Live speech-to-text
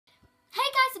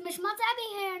guys, it's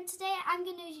Abby here, and today I'm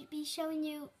going to be showing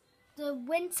you the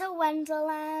Winter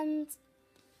Wonderland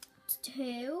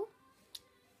 2.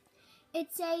 It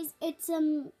says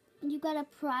you got a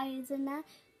prize in there,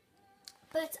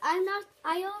 but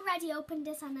I already opened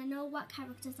this and I know what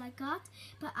characters I got,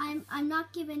 but I'm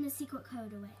not giving the secret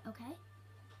code away, okay?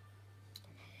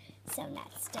 So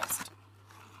let's just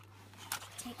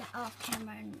take it off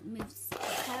camera and move the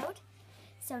code.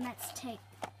 So let's take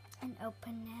and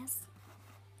open this.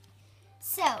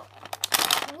 So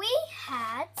we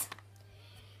had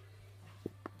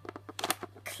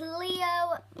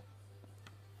Cleo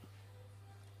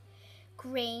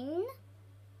green,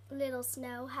 little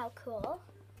snow, how cool.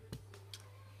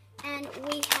 And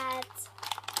we had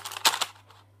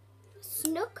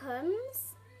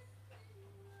Snookums,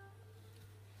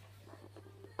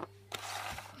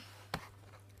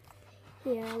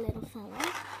 here a little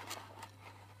fella,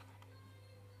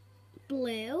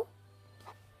 blue,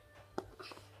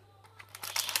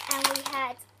 and we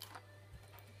had,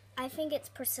 I think it's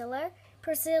Priscilla,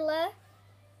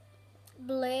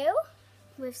 blue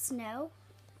with snow,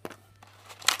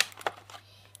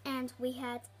 and we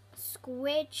had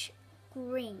Squidge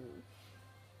green,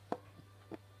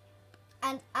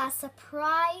 and a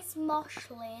surprise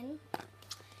Moshlin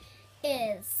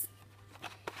is,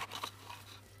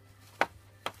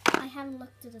 I haven't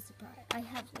looked at the surprise. I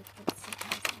have looked at the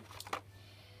surprise.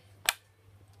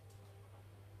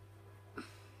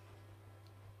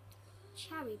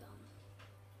 Cherry bomb.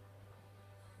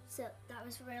 So that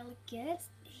was really good.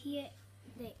 Here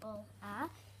they all are.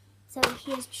 So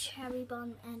here's Cherry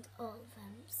bomb and all of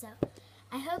them. So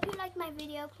I hope you liked my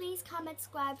video. Please comment,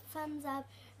 subscribe, thumbs up,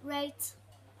 rate.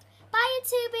 Bye,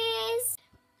 YouTubers!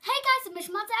 Hey guys, it's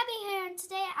Abby here, and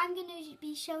today I'm going to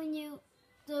be showing you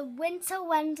the Winter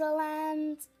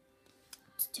Wonderland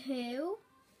 2.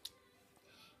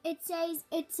 It says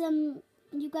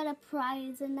you got a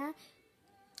prize in there,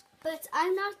 but I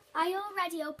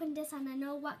already opened this and I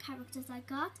know what characters I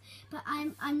got, but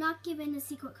I'm not giving the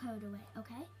secret code away,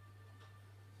 okay?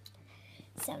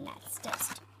 So let's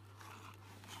just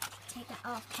take it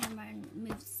off camera and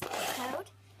move the code.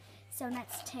 So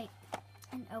let's take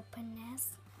and open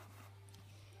this.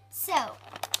 So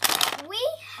we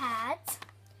had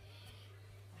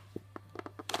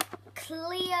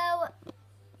Cleo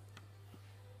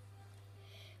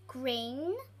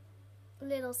green,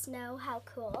 little snow, how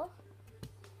cool.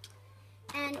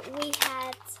 And we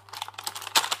had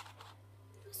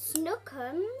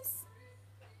Snookums,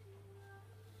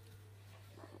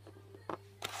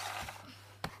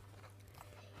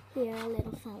 here a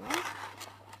little fella,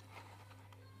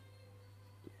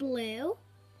 blue,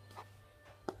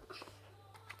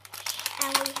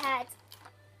 and we had,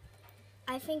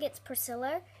 I think it's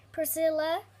Priscilla,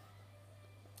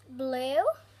 blue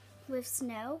with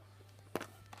snow,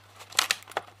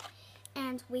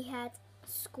 and we had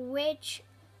Squidge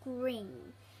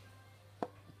green,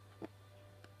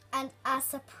 and a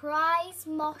surprise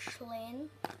Moshlin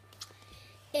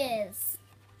is,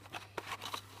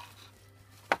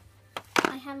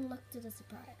 I haven't looked at the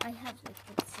surprise. I have looked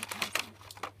at the surprise.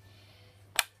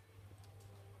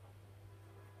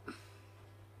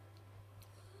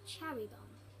 Cherry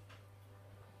bomb.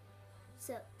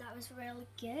 So that was really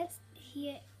good.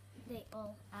 Here they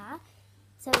all are.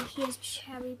 So here's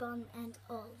Cherry bomb and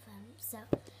all of them. So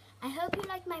I hope you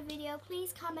liked my video.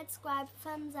 Please comment, subscribe,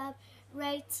 thumbs up,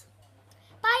 rate.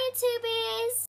 Bye, YouTubers!